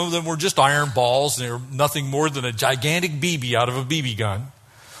round. Some of them were just iron balls, and they were nothing more than a gigantic BB out of a BB gun.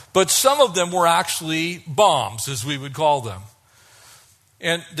 But some of them were actually bombs, as we would call them.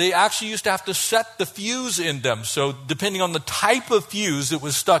 And they actually used to have to set the fuse in them. So depending on the type of fuse that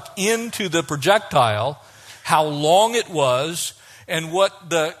was stuck into the projectile, how long it was, and what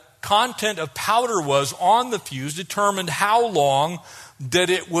the content of powder was on the fuse determined how long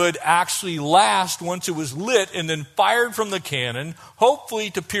that it would actually last once it was lit and then fired from the cannon, hopefully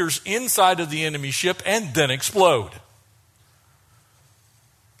to pierce inside of the enemy ship and then explode.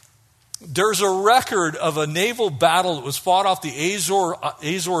 There's a record of a naval battle that was fought off the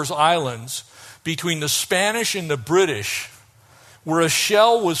Azores Islands between the Spanish and the British, where a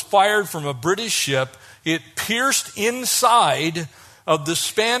shell was fired from a British ship. It pierced inside of the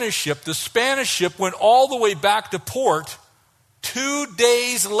Spanish ship. The Spanish ship went all the way back to port 2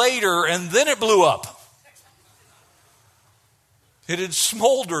 days later, and then it blew up. It had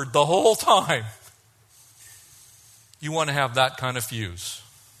smoldered the whole time. You want to have that kind of fuse.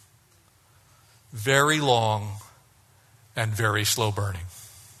 Very long and very slow burning.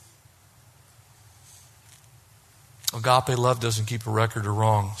 Agape love doesn't keep a record of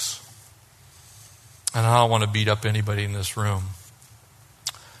wrongs. And I don't want to beat up anybody in this room.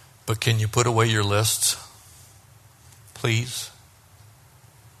 But can you put away your lists? Please?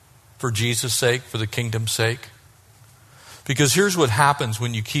 For Jesus' sake, for the kingdom's sake. Because here's what happens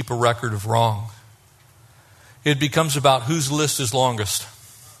when you keep a record of wrong. It becomes about whose list is longest.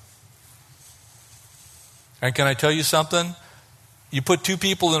 And can I tell you something? You put two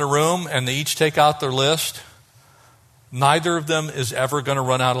people in a room and they each take out their list. Neither of them is ever going to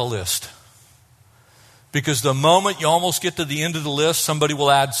run out of list. Because the moment you almost get to the end of the list, somebody will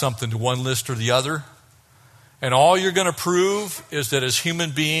add something to one list or the other. And all you're going to prove is that as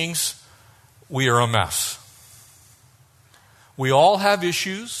human beings, we are a mess. We all have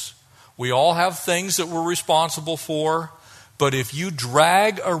issues. We all have things that we're responsible for. But if you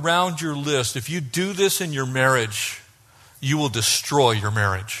drag around your list, if you do this in your marriage, you will destroy your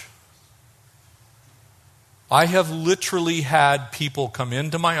marriage. I have literally had people come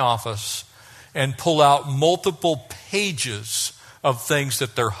into my office and pull out multiple pages of things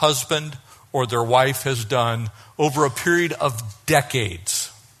that their husband or their wife has done over a period of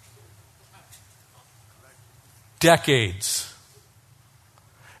decades. Decades.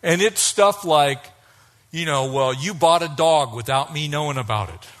 And it's stuff like, you bought a dog without me knowing about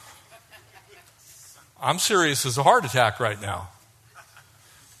it. I'm serious as a heart attack right now.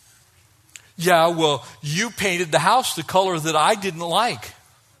 Yeah, well, you painted the house the color that I didn't like.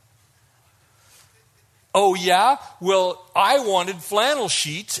 Oh, yeah? Well, I wanted flannel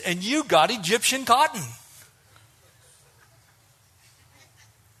sheets and you got Egyptian cotton.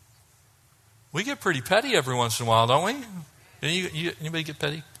 We get pretty petty every once in a while, don't we? Anybody get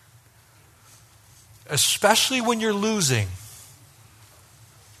petty? Especially when you're losing.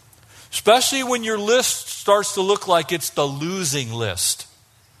 Especially when your list starts to look like it's the losing list.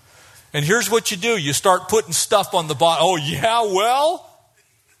 And here's what you do. You start putting stuff on the bottom. Oh, yeah, well,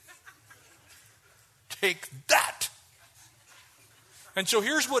 take that. And so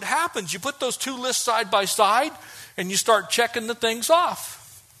here's what happens. You put those two lists side by side, and you start checking the things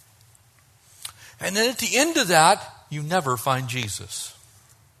off. And then at the end of that, you never find Jesus.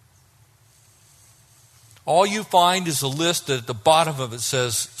 All you find is a list that at the bottom of it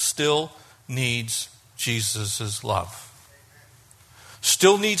says, still needs Jesus' love.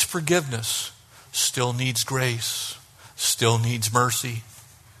 Still needs forgiveness. Still needs grace. Still needs mercy.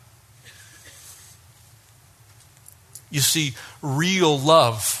 You see, real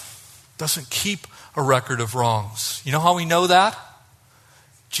love doesn't keep a record of wrongs. You know how we know that?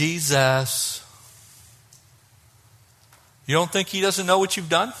 Jesus. You don't think he doesn't know what you've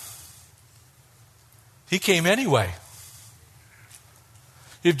done? He came anyway.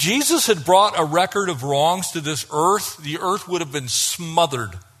 If Jesus had brought a record of wrongs to this earth, the earth would have been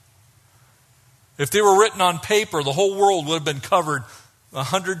smothered. If they were written on paper, the whole world would have been covered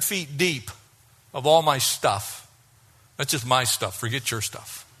 100 feet deep of all my stuff. That's just my stuff. Forget your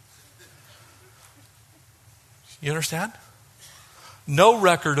stuff. You understand? No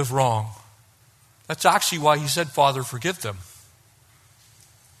record of wrong. That's actually why he said, Father, forgive them.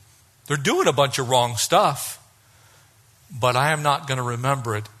 They're doing a bunch of wrong stuff, but I am not going to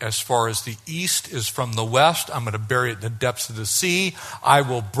remember it. As far as the east is from the west, I'm going to bury it in the depths of the sea. I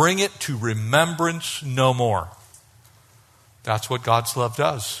will bring it to remembrance no more. That's what God's love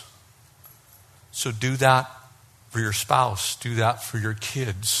does. So do that for your spouse. Do that for your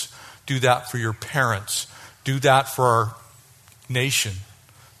kids. Do that for your parents. Do that for our nation.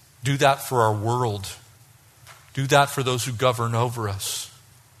 Do that for our world. Do that for those who govern over us.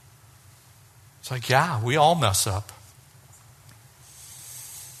 It's like, yeah, we all mess up.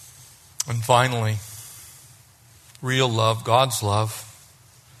 And finally, real love, God's love,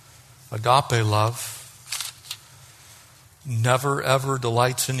 agape love, never ever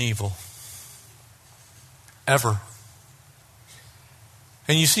delights in evil. Ever.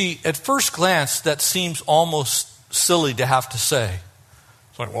 And you see, at first glance, that seems almost silly to have to say.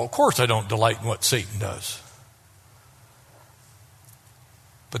 It's like, well, of course I don't delight in what Satan does.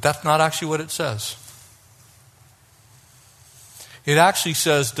 But that's not actually what it says. It actually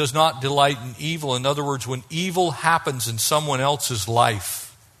says, does not delight in evil. In other words, when evil happens in someone else's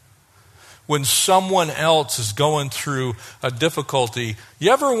life, when someone else is going through a difficulty.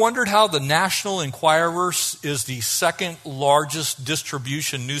 You ever wondered how the National Enquirer is the second largest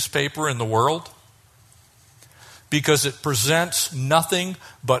distribution newspaper in the world? Because it presents nothing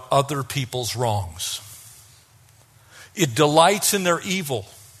but other people's wrongs. It delights in their evil.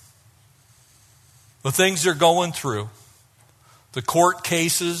 The things they're going through. The court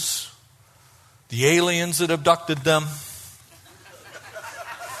cases. The aliens that abducted them.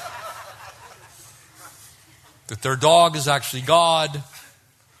 That their dog is actually God.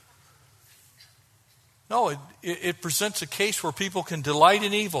 No, it presents a case where people can delight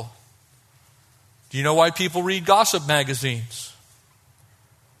in evil. Do you know why people read gossip magazines?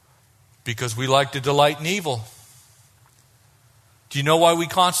 Because we like to delight in evil. Do you know why we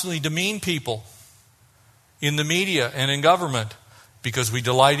constantly demean people in the media and in government? Because we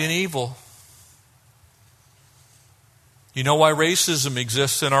delight in evil. You know why racism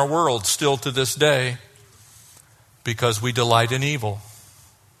exists in our world still to this day? Because we delight in evil.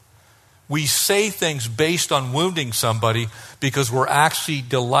 We say things based on wounding somebody because we're actually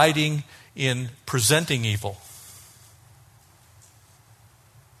delighting in presenting evil.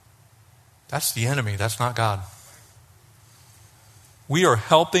 That's the enemy. That's not God. We are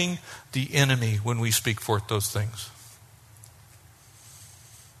helping the enemy when we speak forth those things.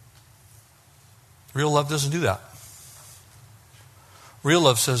 Real love doesn't do that. Real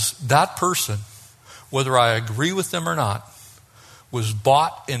love says that person, whether I agree with them or not, was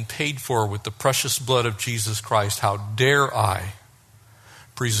bought and paid for with the precious blood of Jesus Christ. How dare I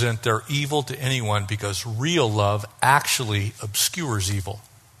present their evil to anyone, because real love actually obscures evil.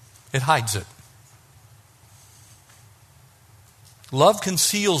 It hides it. Love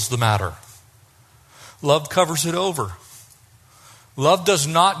conceals the matter. Love covers it over. Love does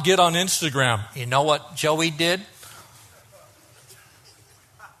not get on Instagram. You know what Joey did?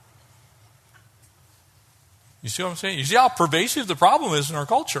 You see what I'm saying? You see how pervasive the problem is in our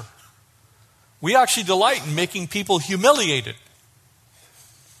culture. We actually delight in making people humiliated,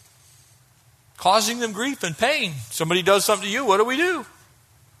 causing them grief and pain. Somebody does something to you, what do?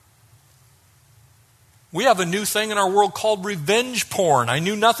 We have a new thing in our world called revenge porn. I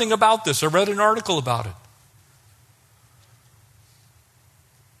knew nothing about this. I read an article about it.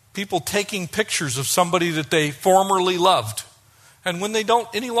 People taking pictures of somebody that they formerly loved. And when they don't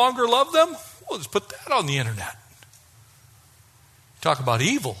any longer love them, well, let's put that on the internet. Talk about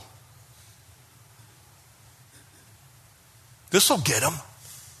evil. This will get them.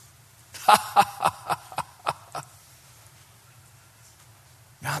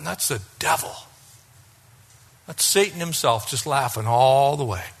 Man, that's the devil. That's Satan himself just laughing all the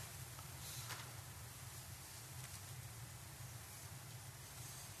way.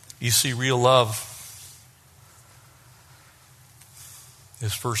 You see, real love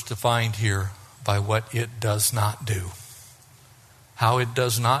is first defined here by what it does not do, how it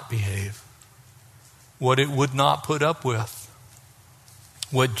does not behave, what it would not put up with,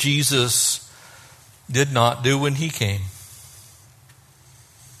 what Jesus did not do when he came.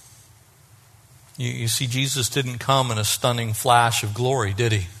 You see, Jesus didn't come in a stunning flash of glory,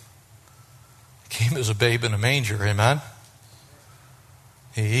 did he? He came as a babe in a manger, amen?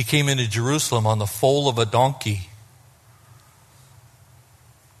 He came into Jerusalem on the foal of a donkey.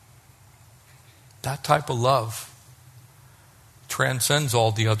 That type of love transcends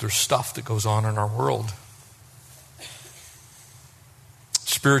all the other stuff that goes on in our world.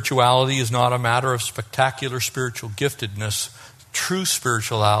 Spirituality is not a matter of spectacular spiritual giftedness. True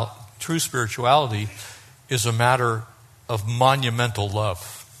spirituality is a matter of monumental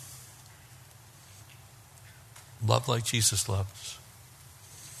love. Love like Jesus loves.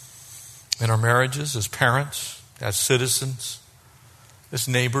 In our marriages, as parents, as citizens, as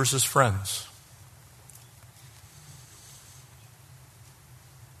neighbors, as friends.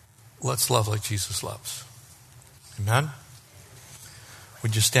 Let's love like Jesus loves. Amen?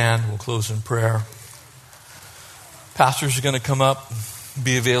 Would you stand? We'll close in prayer. Pastors are going to come up,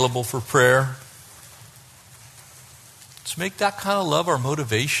 be available for prayer. Let's make that kind of love our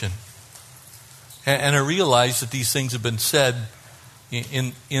motivation. And I realize that these things have been said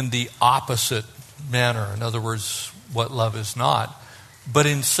in the opposite manner. In other words, what love is not. But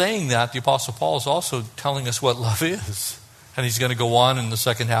in saying that, the Apostle Paul is also telling us what love is. And he's going to go on in the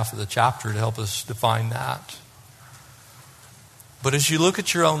second half of the chapter to help us define that. But as you look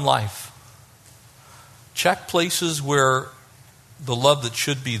at your own life, check places where the love that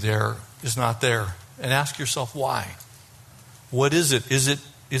should be there is not there. And ask yourself why. What is it? Is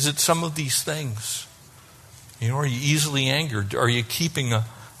it some of these things? Are you easily angered? Are you keeping a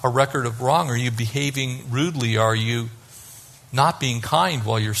record of wrong? Are you behaving rudely? Are you not being kind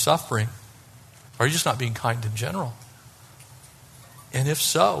while you're suffering? Are you just not being kind in general? And if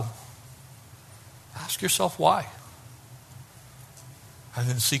so, ask yourself why. And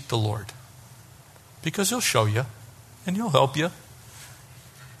then seek the Lord. Because He'll show you and He'll help you.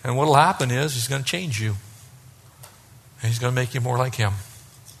 And what will happen is He's going to change you. And He's going to make you more like Him.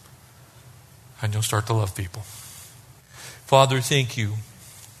 And you'll start to love people. Father, thank you.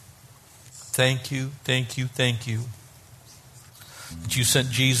 Thank you, thank you, thank you. That you sent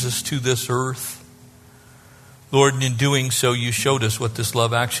Jesus to this earth. Lord, and in doing so, you showed us what this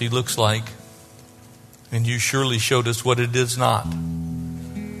love actually looks like. And you surely showed us what it is not.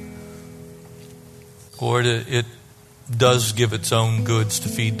 Lord, it does give its own goods to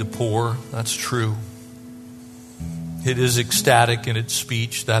feed the poor. That's true. It is ecstatic in its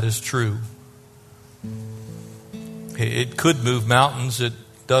speech. That is true. It could move mountains. It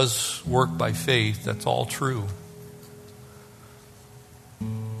does work by faith. That's all true.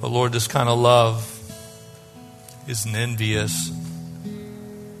 But Lord, this kind of love isn't envious.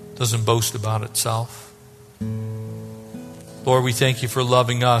 Doesn't boast about itself. Lord, we thank you for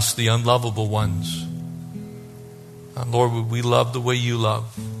loving us, the unlovable ones. And Lord, would we love the way you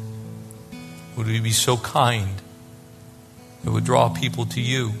love? Would we be so kind that would draw people to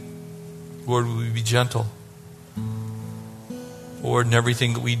you? Lord, would we be gentle? Lord, in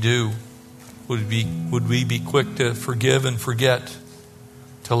everything that we do, would we be quick to forgive and forget,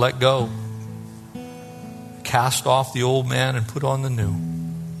 to let go, cast off the old man and put on the new?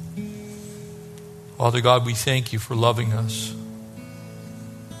 Father God, we thank you for loving us.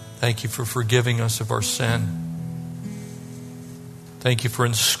 Thank you for forgiving us of our sin. Thank you for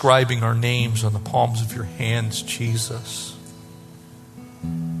inscribing our names on the palms of your hands, Jesus.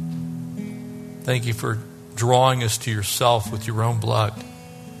 Thank you for drawing us to yourself with your own blood.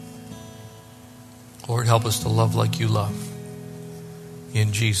 Lord, help us to love like you love.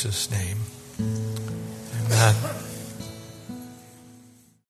 In Jesus' name, amen.